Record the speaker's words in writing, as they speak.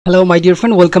Hello my dear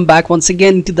friend, welcome back once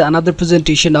again to the another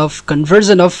presentation of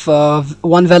conversion of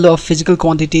one value of physical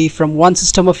quantity from one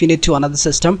system of unit to another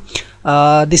system.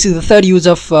 This is the third use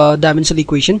of dimensional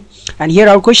equation, and here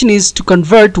our question is to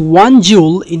convert 1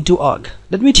 joule into arg.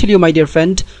 Let me tell you my dear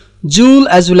friend, joule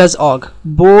as well as arg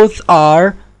both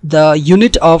are the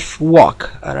unit of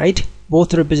work, alright,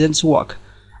 both represents work,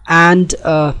 and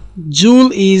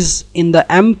joule is in the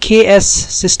MKS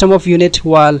system of unit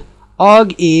while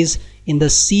arg is in the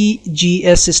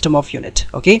CGS system of unit.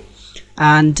 Okay,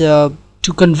 and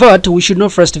to convert we should know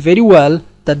first very well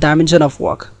the dimension of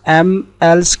work,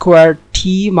 ml square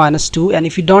t minus 2, and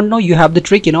if you don't know, you have the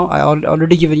trick, I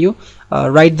already given you.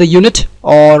 Write the unit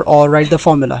or write the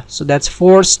formula. So that's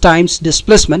force times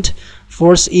displacement.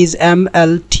 Force is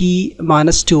mlt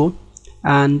minus 2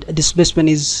 and displacement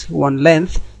is one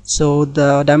length, so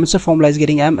the dimension formula is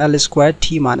getting ml square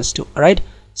t minus 2. all right,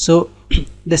 so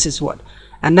this is what.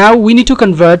 And now we need to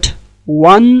convert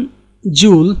 1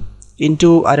 joule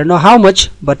into I don't know how much,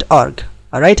 but arg.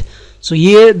 Alright, so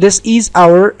here this is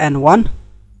our N1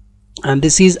 and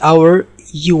this is our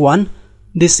U1,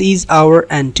 this is our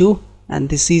N2 and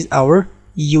this is our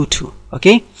U2.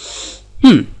 Okay,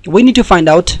 we need to find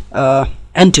out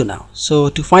N2 now. So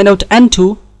to find out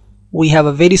N2 we have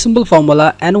a very simple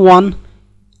formula, N1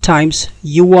 times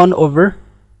U1 over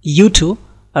U2.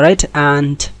 Alright,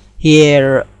 and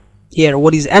here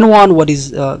what is N1, what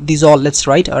is these all, let's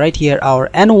write. All right, here our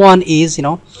N1 is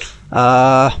 1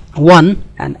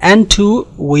 and N2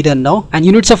 we don't know, and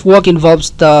units of work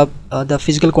involves the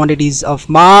physical quantities of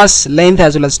mass, length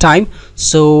as well as time,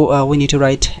 so we need to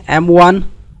write M1.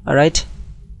 all right,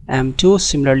 M2,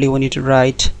 similarly we need to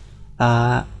write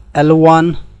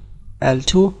L1,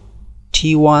 L2,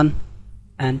 T1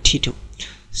 and T2.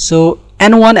 So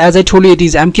N1, as I told you, it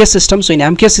is MKS system, so in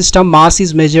MKS system mass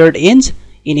is measured in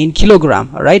kilogram.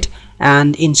 all right,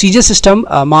 and in CGS system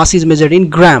mass is measured in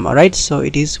gram. all right, so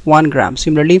it is 1 gram.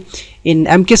 Similarly in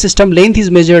MK system length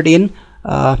is measured in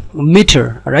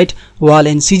meter. all right, while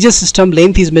in CGS system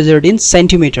length is measured in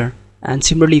centimeter. And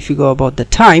similarly if you go about the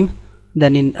time,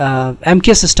 then in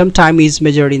MK system time is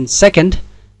measured in second,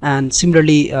 and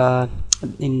similarly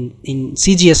in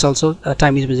CGS also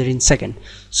time is measured in second.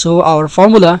 So our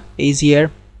formula is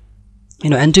here,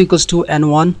 N2 equals to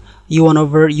N1 U1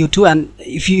 over U2, and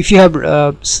if you have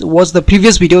watched the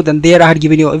previous video, then there I had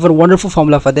given you even wonderful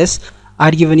formula for this. I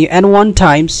had given you N1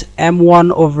 times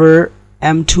M1 over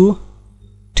M2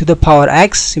 to the power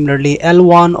X, similarly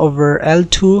L1 over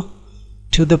L2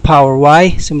 to the power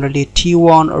Y, similarly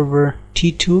T1 over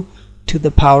T2 to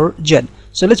the power Z.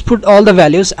 So let's put all the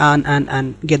values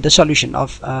and get the solution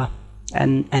of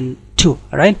N2. all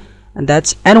right, and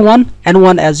that's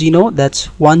N1 as you know, that's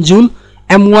 1 joule.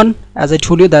 M1, as I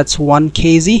told you, that's 1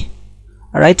 kg.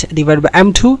 all right, divided by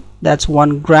M2, that's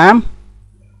 1 gram,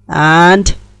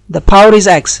 and the power is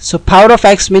X, so power of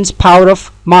X means power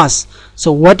of mass.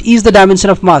 So what is the dimension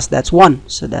of mass? That's 1,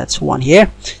 so that's 1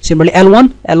 here. Similarly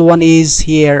L1 is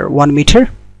here 1 meter,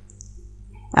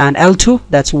 and L2,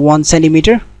 that's 1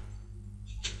 centimeter,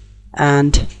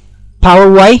 and power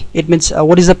Y, it means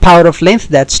what is the power of length?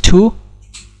 That's 2,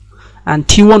 and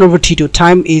T1 over T2,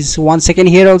 time is 1 second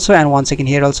here also and 1 second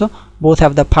here also, both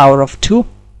have the power of 2.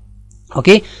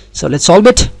 Okay, so let's solve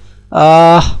it.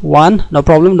 1, no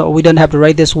problem, no, we don't have to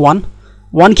write this 1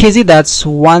 kg, that's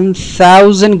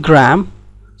 1000 gram,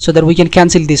 so that we can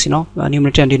cancel this,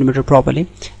 numerator and denominator properly,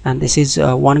 and this is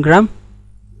 1 gram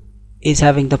is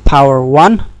having the power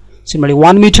 1. Similarly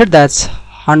 1 meter, that's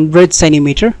 100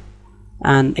 centimeter,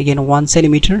 and again 1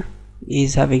 centimeter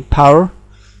is having power,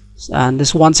 and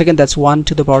this 1 second, that's 1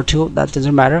 to the power 2, that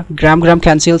doesn't matter. Gram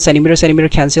cancel, centimeter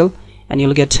cancel, and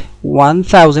you'll get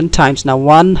 1000 times now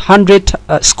 100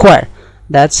 square,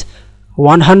 that's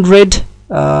 100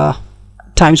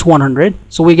 times 100.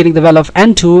 So we're getting the value of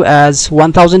N2 as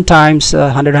 1000 times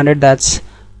 100, that's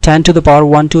 10 to the power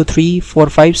 1 2 3 4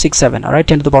 5 6 7. all right,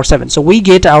 10 to the power 7. So we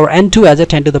get our N2 as a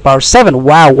 10 to the power 7.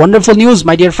 Wow, wonderful news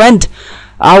my dear friend.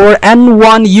 Our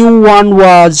N1 U1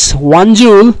 was 1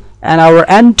 joule, and our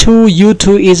N2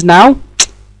 U2 is now,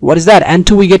 what is that?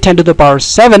 N2 we get 10 to the power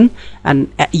 7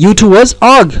 and U2 was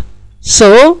arg.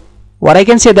 So what I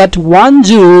can say that 1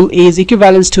 joule is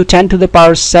equivalent to 10 to the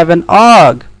power 7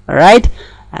 arg. Alright,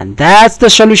 and that's the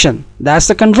solution. That's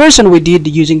the conversion we did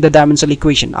using the dimensional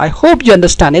equation. I hope you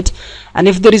understand it, and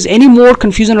if there is any more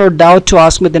confusion or doubt to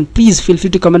ask me, then please feel free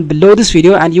to comment below this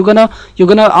video, and you're gonna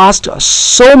ask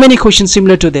so many questions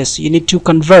similar to this. You need to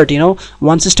convert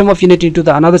one system of unit into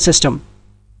the another system.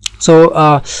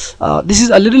 So this is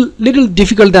a little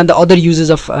difficult than the other uses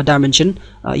of dimension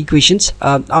equations.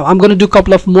 I'm going to do a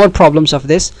couple of more problems of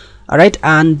this. Alright,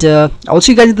 and I'll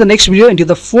see you guys in the next video into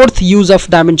the fourth use of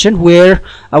dimension, where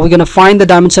we're going to find the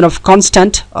dimension of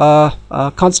constant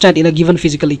in a given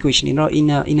physical equation. You know,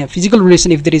 in a physical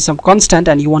relation, if there is some constant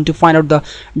and you want to find out the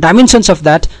dimensions of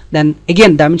that, then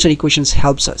again dimension equations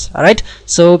helps us. Alright,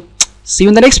 so see you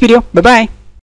in the next video. Bye bye.